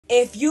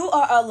If you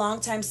are a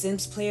longtime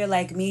Sims player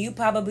like me, you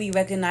probably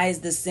recognize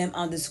the sim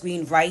on the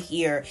screen right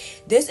here.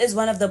 This is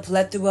one of the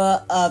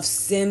plethora of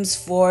Sims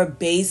 4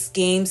 base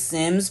game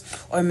Sims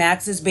or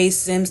maxis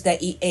based Sims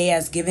that EA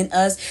has given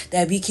us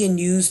that we can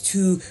use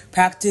to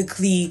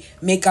practically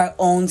make our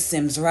own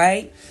Sims,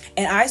 right?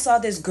 And I saw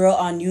this girl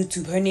on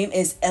YouTube. Her name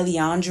is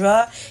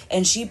Eliandra,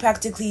 and she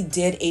practically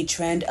did a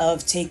trend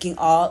of taking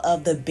all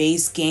of the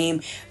base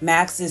game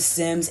maxis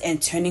Sims and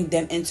turning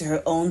them into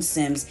her own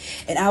Sims.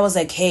 And I was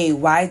like, hey,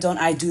 why don't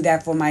I do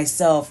that for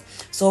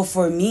myself? So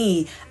for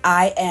me,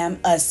 I am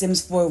a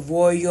Sims 4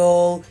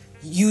 royal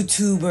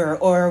YouTuber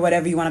or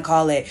whatever you want to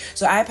call it.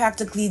 So I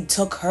practically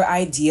took her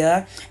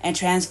idea and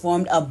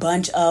transformed a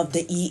bunch of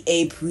the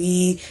EA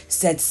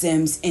preset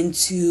Sims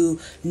into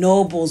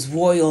nobles,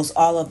 royals,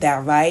 all of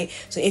that, right?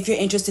 So if you're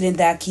interested in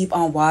that, keep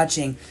on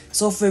watching.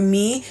 So for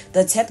me,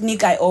 the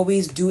technique I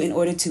always do in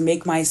order to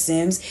make my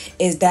Sims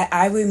is that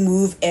I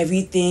remove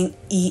everything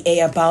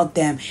EA about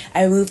them.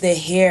 I remove the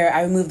hair,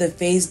 I remove the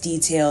face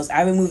details,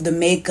 I remove the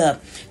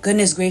makeup.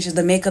 Goodness gracious,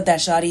 the makeup that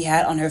Shadi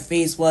had on her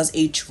face was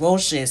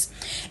atrocious.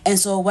 And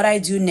so what I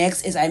do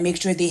next is I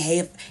make sure they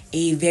have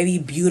a very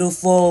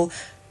beautiful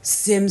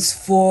Sims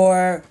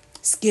 4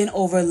 skin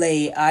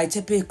overlay. I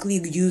typically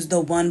use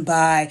the one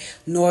by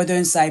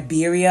Northern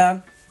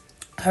Siberia.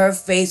 Her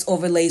face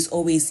overlays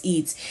always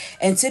eats.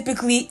 And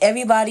typically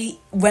everybody,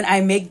 when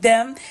I make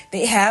them,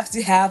 they have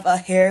to have a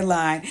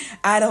hairline.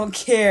 I don't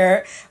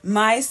care.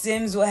 My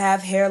Sims will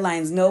have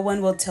hairlines. No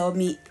one will tell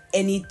me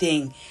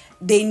anything.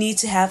 They need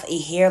to have a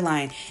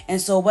hairline.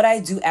 And so what I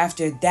do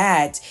after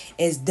that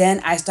is then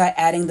I start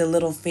adding the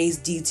little face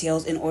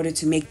details in order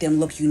to make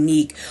them look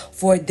unique.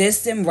 For this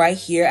sim right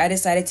here, I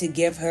decided to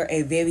give her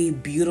a very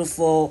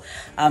beautiful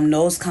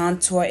nose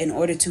contour in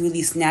order to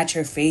really snatch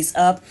her face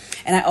up.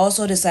 And I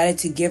also decided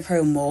to give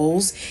her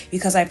moles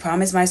because I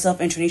promised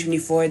myself in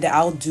 2024 that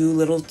I'll do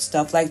little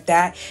stuff like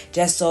that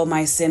just so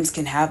my Sims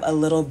can have a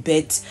little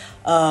bit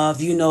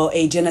of, you know,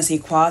 a je ne sais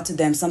quoi to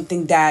them,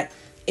 something that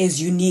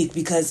is unique,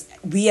 because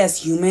we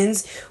as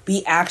humans,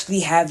 we actually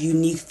have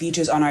unique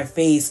features on our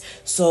face.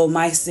 So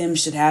my Sim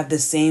should have the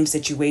same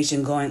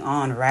situation going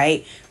on,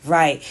 right?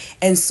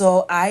 And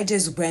so I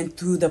just went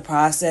through the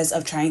process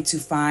of trying to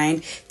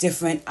find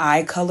different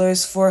eye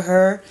colors for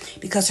her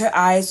because her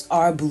eyes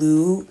are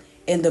blue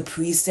in the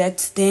preset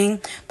thing,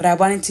 but I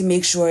wanted to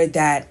make sure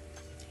that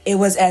it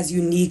was as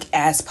unique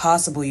as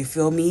possible, you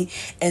feel me?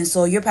 And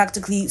so you're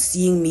practically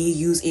seeing me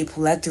use a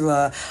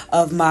plethora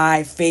of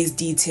my face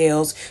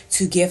details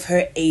to give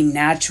her a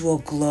natural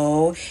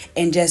glow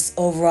and just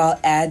overall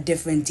add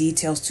different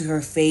details to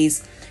her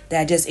face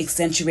that just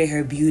accentuate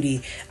her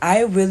beauty.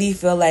 I really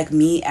feel like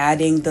me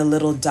adding the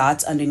little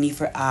dots underneath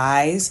her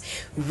eyes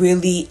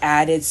really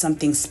added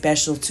something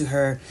special to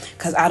her,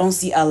 because I don't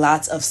see a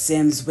lot of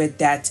Sims with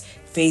that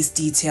face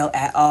detail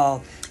at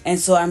all. And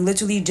so I'm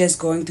literally just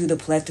going through the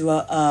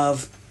plethora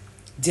of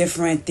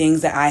different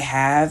things that I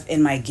have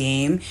in my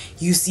game.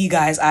 You see,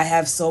 guys, I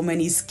have so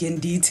many skin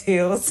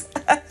details.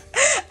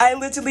 I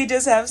literally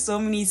just have so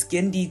many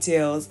skin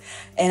details,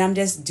 and I'm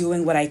just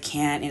doing what I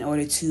can in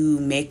order to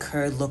make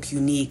her look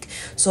unique.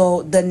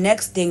 So the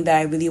next thing that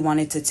I really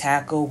wanted to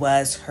tackle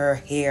was her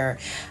hair.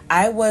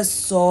 I was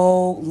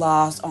so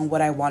lost on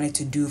what I wanted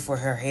to do for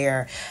her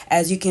hair.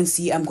 As you can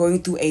see, I'm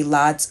going through a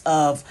lot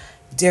of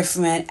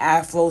different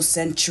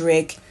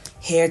Afrocentric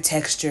hair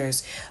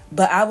textures,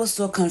 but I was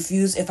so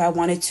confused if I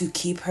wanted to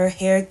keep her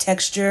hair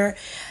texture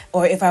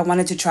or if I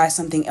wanted to try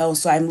something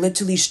else. So I'm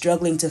literally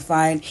struggling to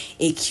find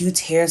a cute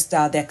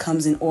hairstyle that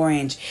comes in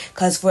orange,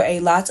 because for a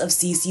lot of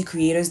CC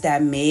creators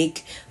that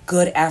make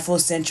good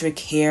Afrocentric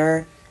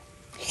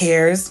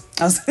hairs,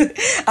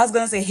 I was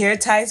gonna say hair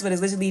types, but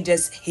it's literally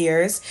just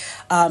hairs.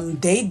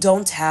 They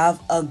don't have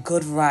a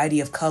good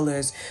variety of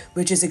colors,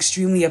 which is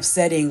extremely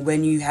upsetting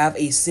when you have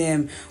a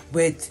Sim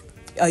with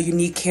a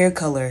unique hair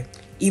color,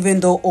 even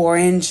though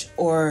orange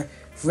or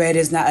red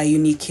is not a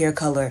unique hair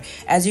color.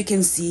 As you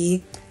can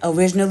see,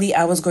 originally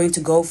I was going to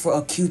go for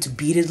a cute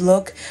beaded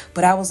look,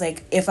 but I was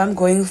like, if I'm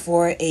going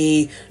for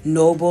a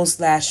noble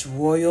 /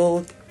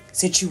 royal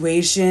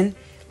situation,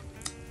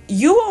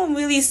 you won't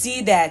really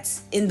see that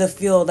in the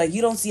field. Like,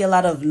 you don't see a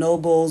lot of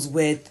nobles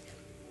with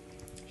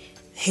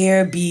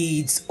hair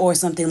beads or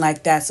something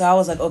like that. So I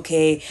was like,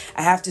 okay,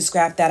 I have to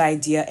scrap that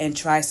idea and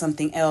try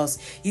something else.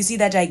 You see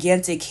that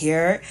gigantic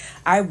hair?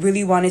 I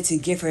really wanted to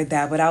give her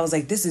that, but I was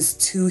like, this is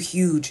too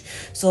huge.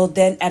 So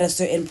then at a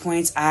certain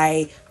point,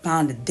 I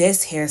found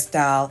this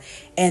hairstyle,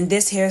 and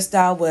this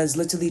hairstyle was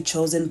literally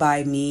chosen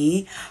by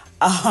me,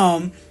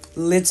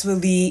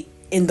 literally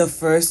in the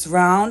first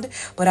round.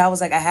 But I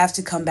was like, I have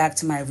to come back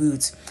to my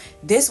roots.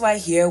 This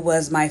right here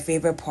was my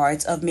favorite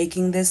part of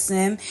making this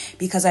Sim,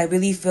 because I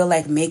really feel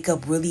like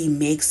makeup really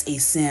makes a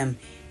Sim.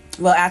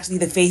 Well, actually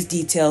the face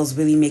details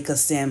really make a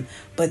Sim,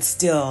 but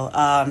still,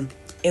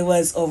 it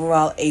was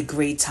overall a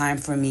great time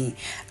for me.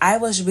 I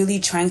was really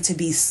trying to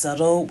be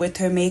subtle with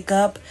her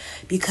makeup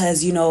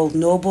because, you know,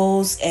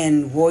 nobles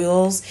and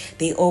royals,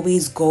 they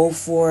always go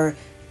for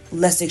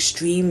less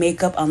extreme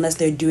makeup unless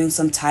they're doing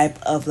some type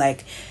of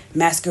like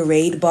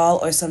masquerade ball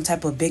or some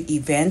type of big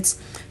event.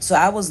 So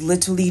I was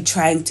literally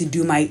trying to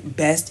do my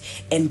best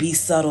and be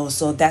subtle.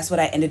 So that's what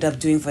I ended up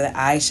doing for the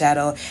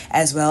eyeshadow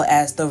as well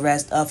as the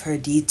rest of her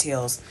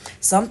details.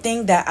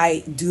 Something that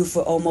I do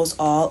for almost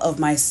all of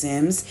my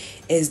Sims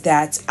is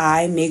that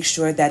I make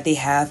sure that they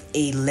have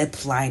a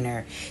lip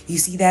liner. You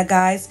see that,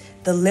 guys?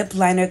 The lip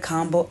liner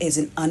combo is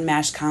an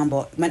unmatched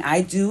combo. When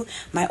I do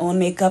my own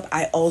makeup,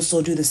 I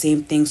also do the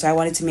same thing. So I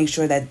wanted to make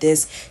sure that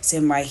this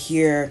Sim right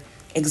here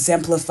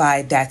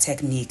exemplified that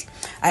technique.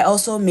 I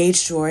also made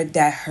sure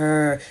that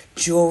her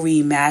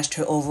jewelry matched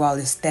her overall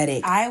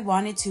aesthetic. I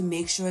wanted to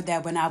make sure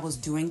that when I was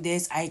doing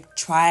this, I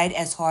tried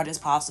as hard as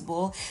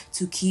possible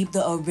to keep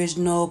the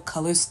original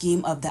color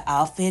scheme of the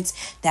outfits.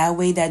 That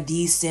way that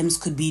these Sims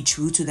could be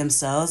true to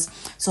themselves.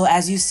 So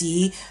as you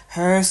see,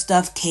 her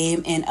stuff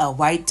came in a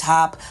white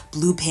top,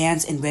 blue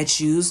pants, and red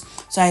shoes.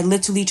 So I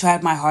literally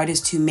tried my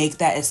hardest to make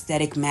that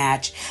aesthetic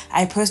match.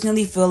 I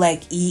personally feel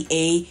like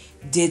EA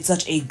did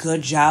such a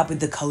good job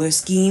with the color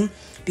scheme,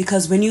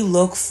 because when you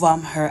look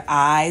from her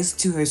eyes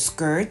to her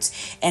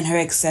skirts and her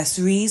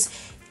accessories,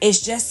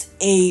 it's just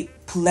a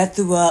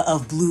plethora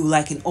of blue,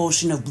 like an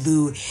ocean of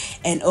blue.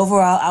 And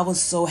overall, I was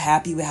so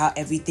happy with how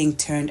everything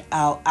turned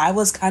out. I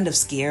was kind of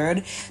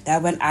scared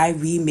that when I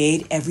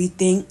remade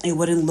everything, it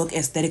wouldn't look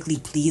aesthetically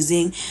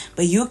pleasing.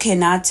 But you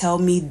cannot tell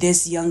me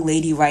this young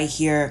lady right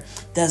here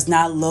does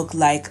not look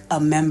like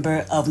a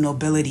member of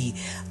nobility.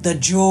 The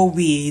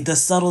jewelry, the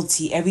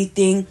subtlety,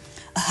 everything.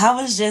 I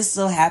was just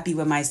so happy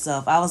with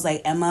myself. I was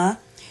like, Emma,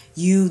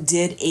 you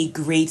did a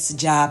great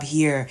job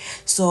here.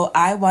 So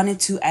I wanted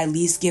to at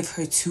least give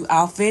her 2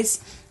 outfits.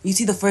 You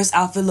see, the first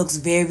outfit looks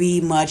very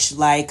much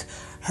like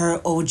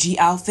her OG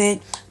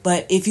outfit.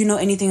 But if you know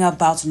anything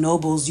about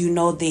nobles, you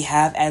know they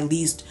have at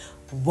least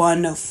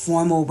one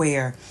formal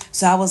wear.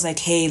 So I was like,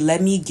 hey,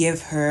 let me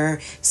give her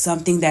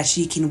something that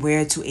she can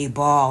wear to a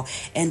ball.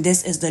 And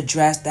this is the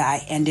dress that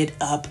I ended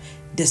up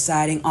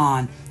deciding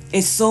on.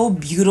 It's so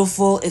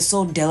beautiful. It's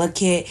so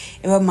delicate.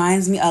 It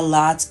reminds me a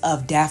lot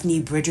of Daphne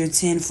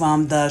Bridgerton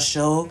from the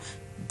show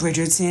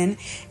Bridgerton.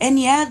 And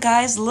yeah,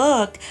 guys,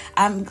 look,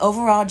 I'm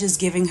overall just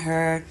giving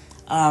her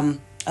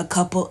a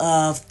couple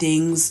of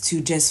things to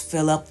just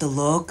fill up the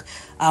look.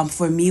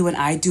 For me, when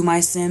I do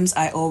my Sims,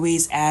 I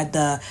always add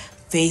the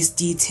face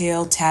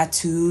detail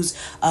tattoos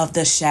of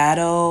the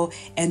shadow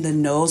and the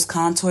nose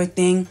contour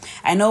thing.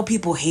 I know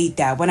people hate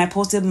that. When I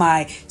posted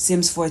my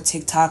Sims 4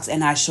 TikToks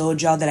and I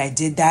showed y'all that I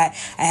did that,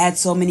 I had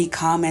so many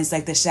comments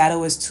like the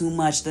shadow is too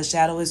much, the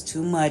shadow is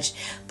too much.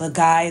 But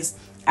guys,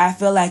 I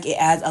feel like it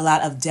adds a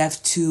lot of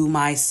depth to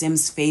my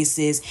Sims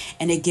faces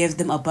and it gives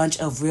them a bunch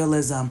of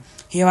realism.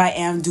 Here I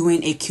am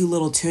doing a cute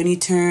little turny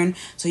turn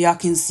so y'all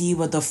can see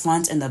what the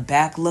front and the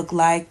back look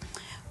like.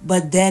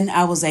 But then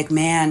I was like,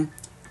 man,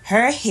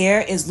 her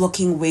hair is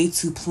looking way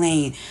too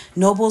plain.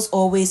 Nobles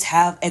always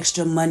have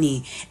extra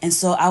money. And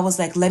so I was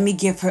like, let me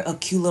give her a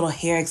cute little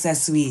hair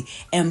accessory.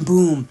 And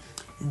boom,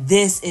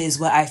 this is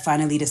what I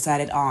finally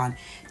decided on.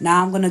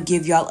 Now I'm going to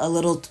give y'all a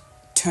little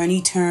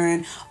turny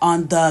turn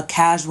on the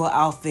casual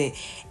outfit.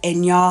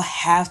 And y'all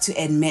have to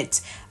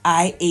admit,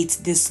 I ate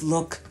this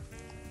look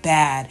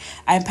bad.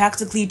 I'm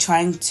practically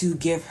trying to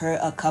give her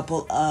a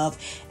couple of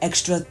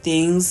extra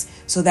things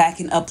so that I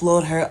can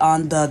upload her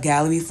on the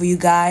gallery for you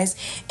guys.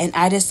 And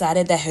I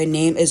decided that her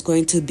name is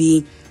going to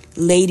be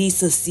Lady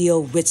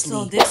Cecile Whitley.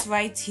 So this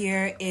right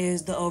here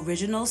is the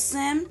original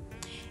Sim.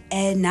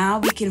 And now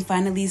we can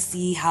finally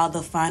see how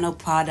the final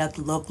product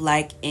looked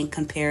like in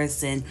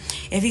comparison.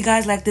 If you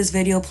guys like this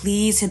video,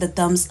 please hit the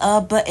thumbs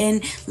up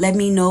button. Let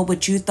me know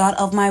what you thought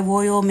of my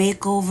royal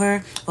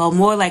makeover. Well,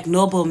 more like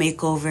noble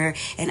makeover.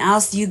 And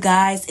I'll see you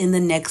guys in the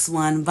next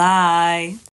one. Bye.